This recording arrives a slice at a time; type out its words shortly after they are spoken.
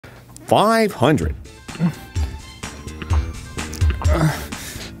500.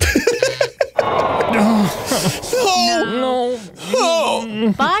 No.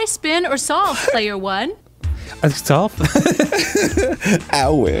 Buy, spin, or solve, player one. Solve? I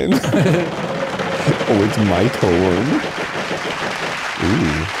win. Oh, it's my turn.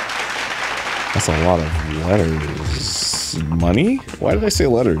 Ooh. That's a lot of letters. Money? Why did I say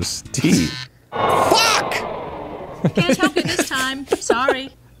letters? T. Fuck! Can't help you this time. Sorry.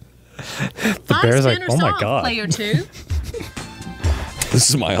 The bear's like, oh my god. Player two. The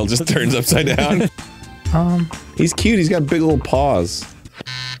smile just turns upside down. He's cute. He's got big little paws.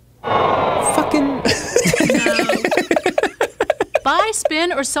 Fucking. No. Buy,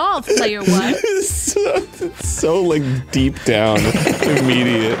 spin, or solve, player one. It's so like deep down,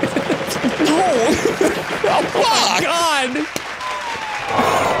 immediate. No! Oh, fuck! God!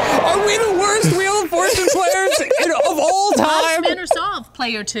 Are we the worst Wheel of Fortune players of all Buy, time? spin, or solve,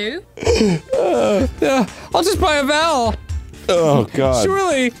 player two. I'll just buy a vowel. Oh god.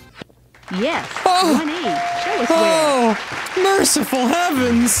 Surely. Yes. Oh. 1E. Show us where. Oh, merciful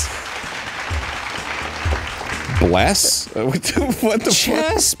heavens! Bless? What the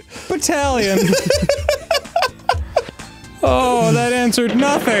Chess Battalion. Oh, that answered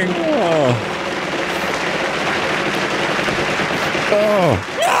nothing. Oh.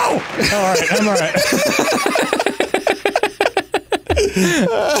 No! Alright, I'm alright.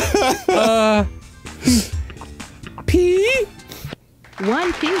 P?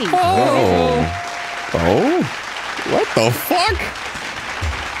 1P. Oh. Oh? What the fuck?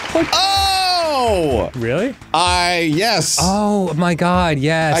 Oh! Really? Yes. Oh my god,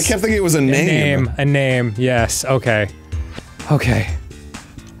 yes. I kept thinking it was a name. A name, yes, okay. Okay.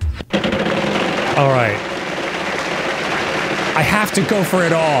 Alright. I have to go for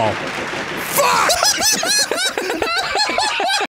it all.